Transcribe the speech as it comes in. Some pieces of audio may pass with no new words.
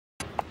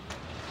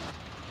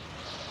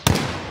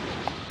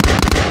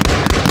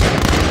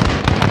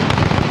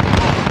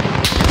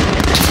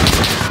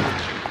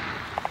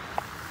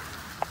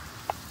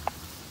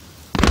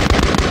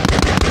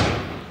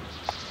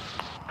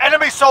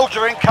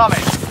soldier incoming.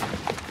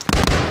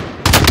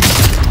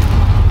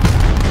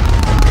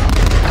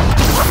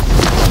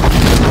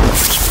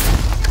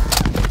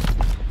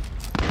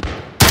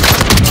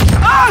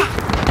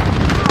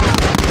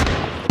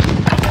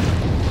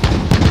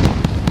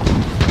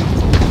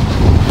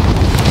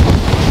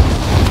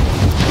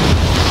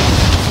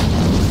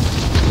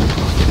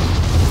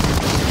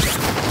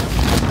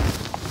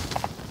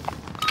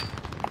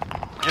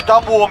 You're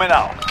done warming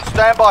up.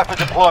 Stand by for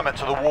deployment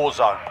to the war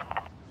zone.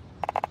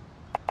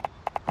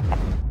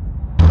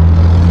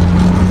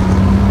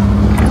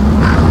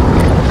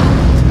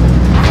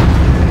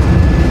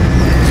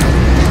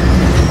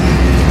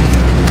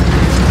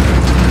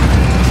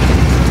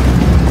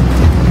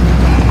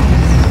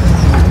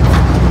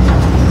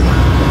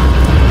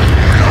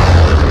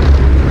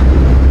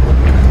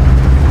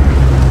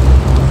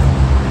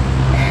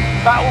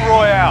 Battle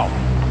Royale.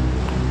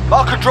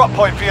 Mark a drop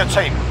point for your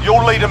team.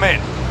 You'll lead them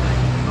in.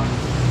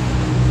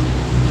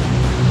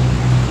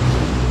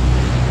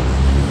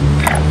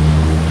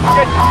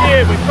 Get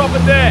here, we're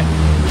dropping there.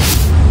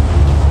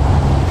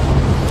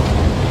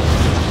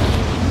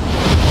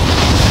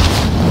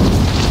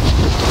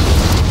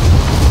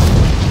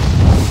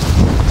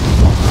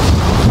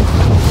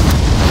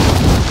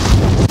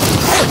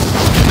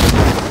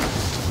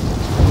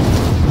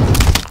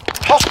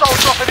 Hostiles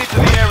dropping into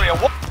the area.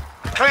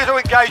 Clear to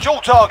engage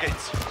all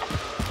targets.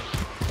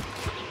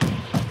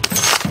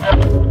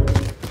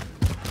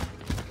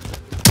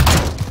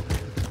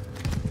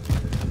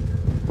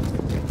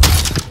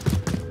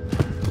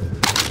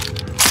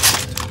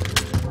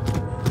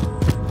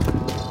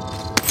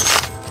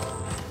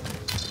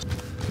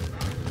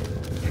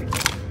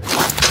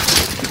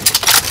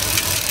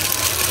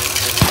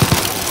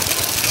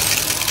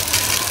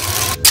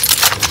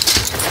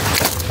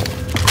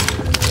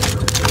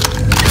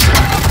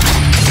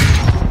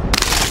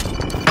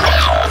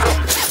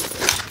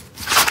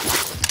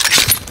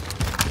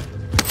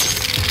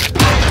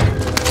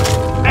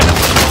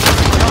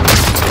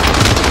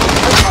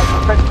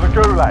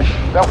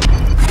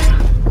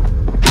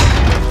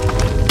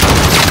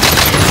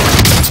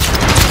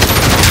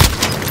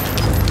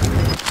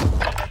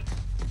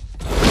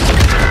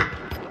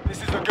 This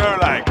is the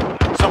Gulag.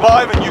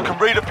 Survive and you can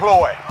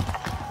redeploy.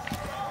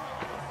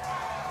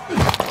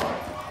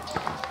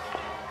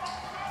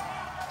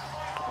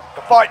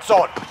 The fight's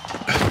on.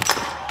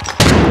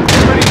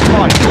 Ready to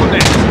fight, you're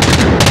next.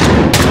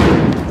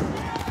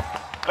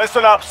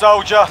 Listen up,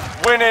 soldier.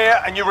 Win here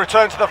and you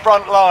return to the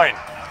front line.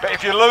 But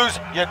if you lose,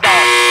 you're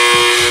done.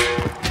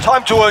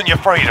 Time to earn your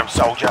freedom,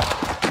 soldier.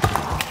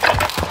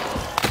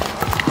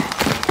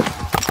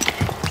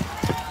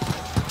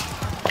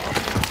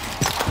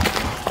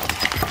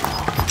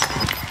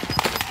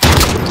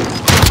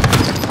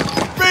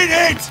 Beat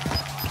it!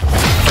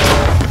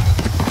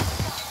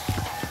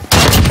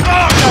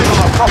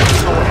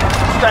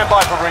 Stand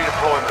by for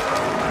redeployment.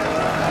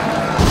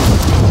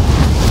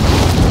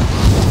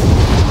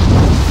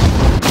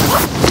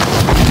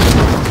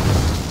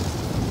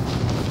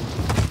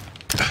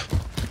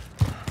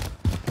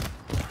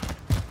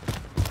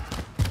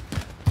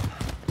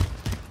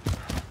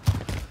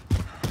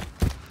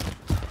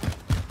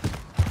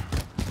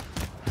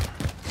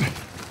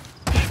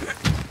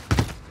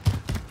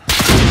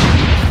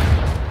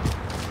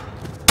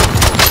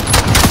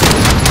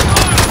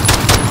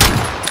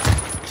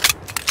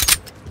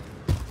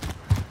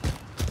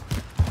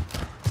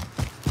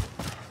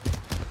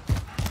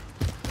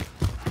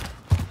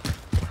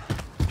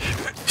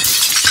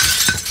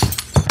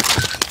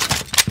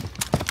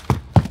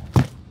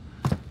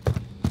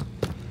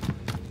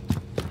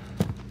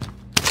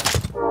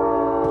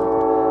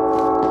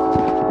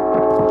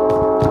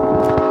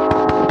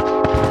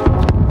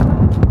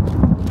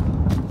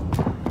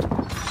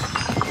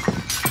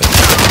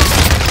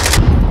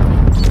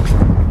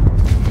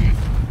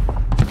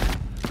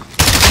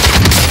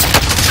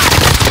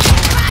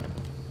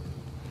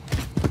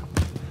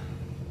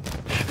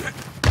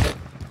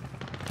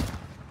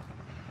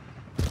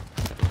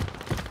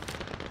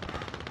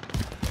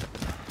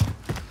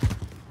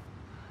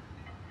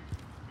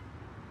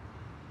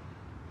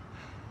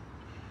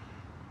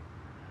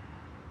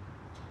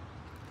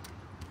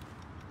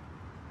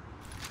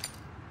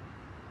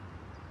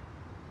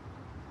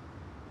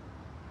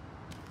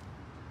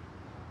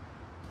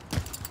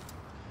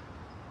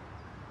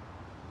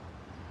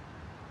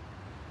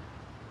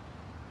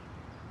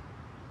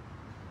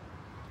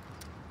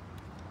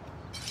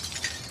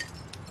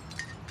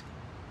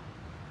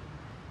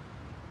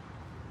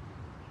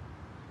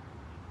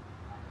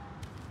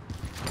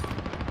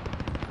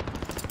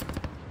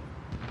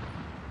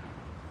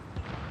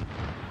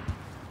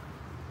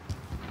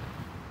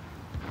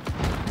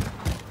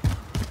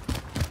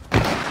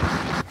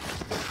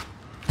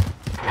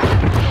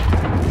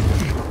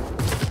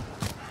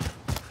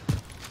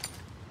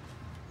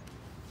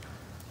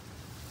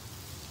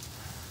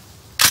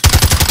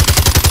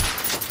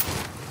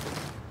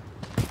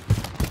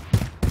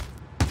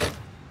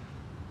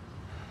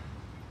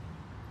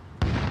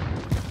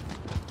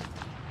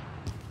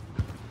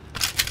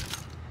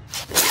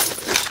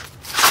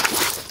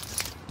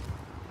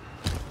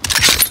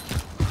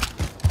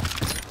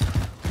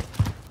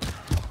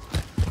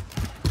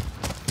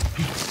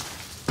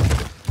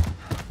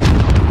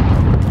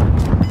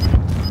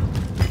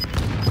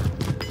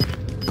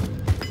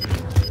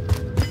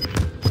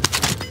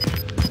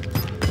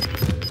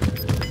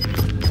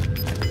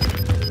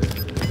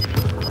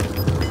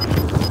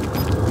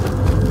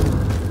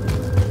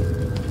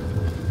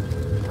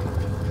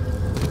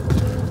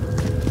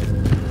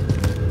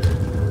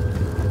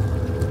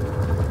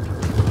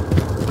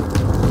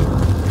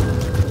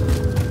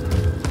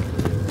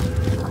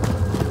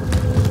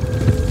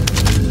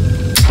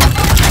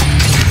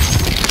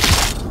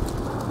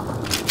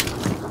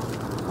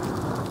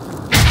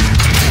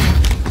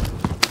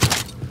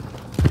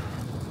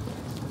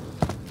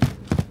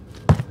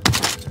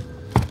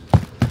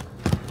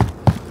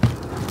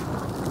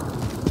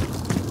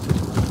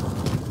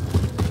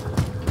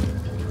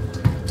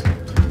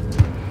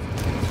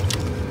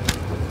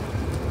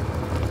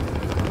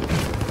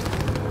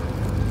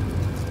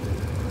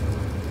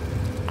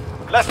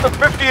 Less than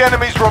 50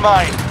 enemies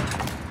remain.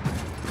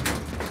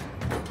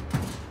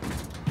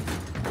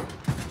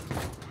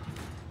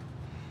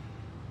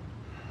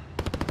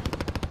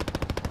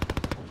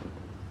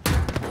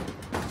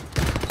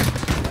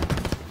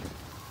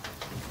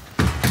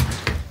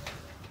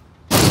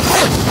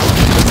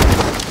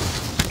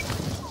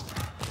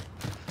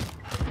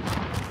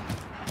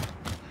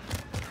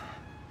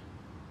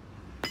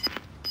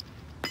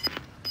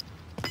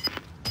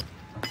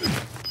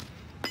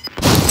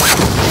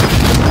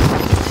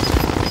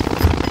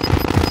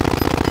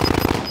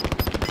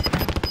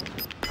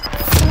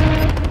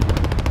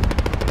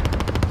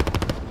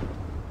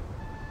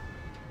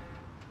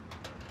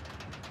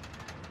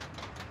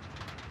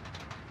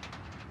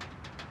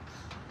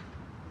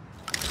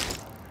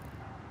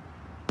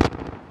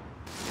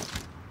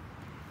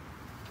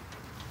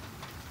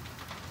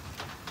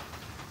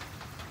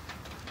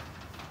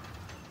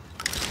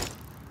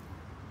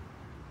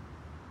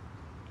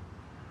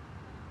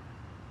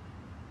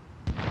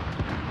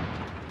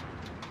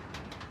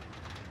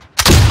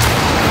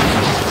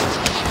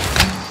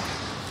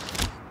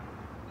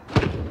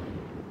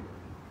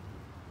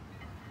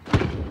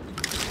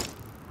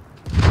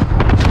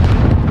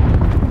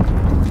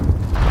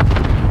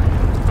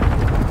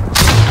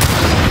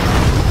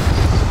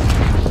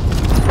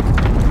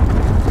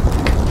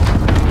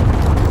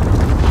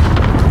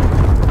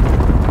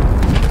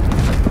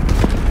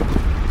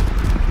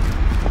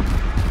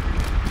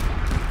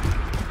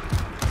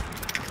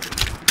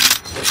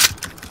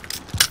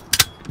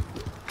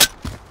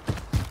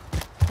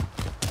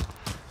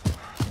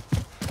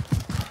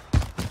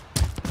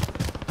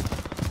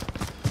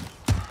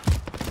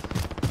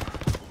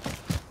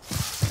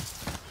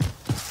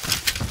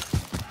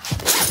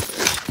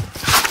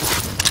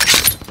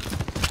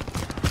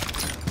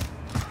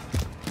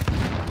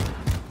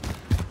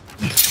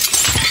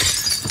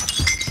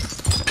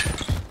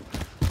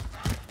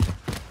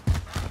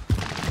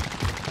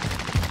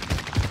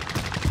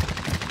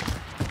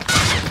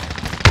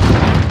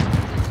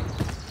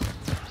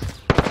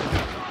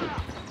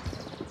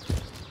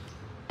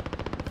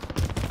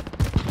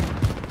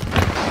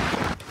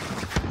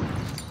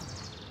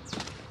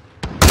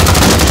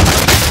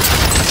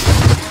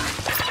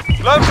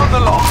 Learn from the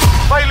loss.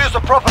 Failure's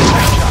a proper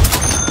thing.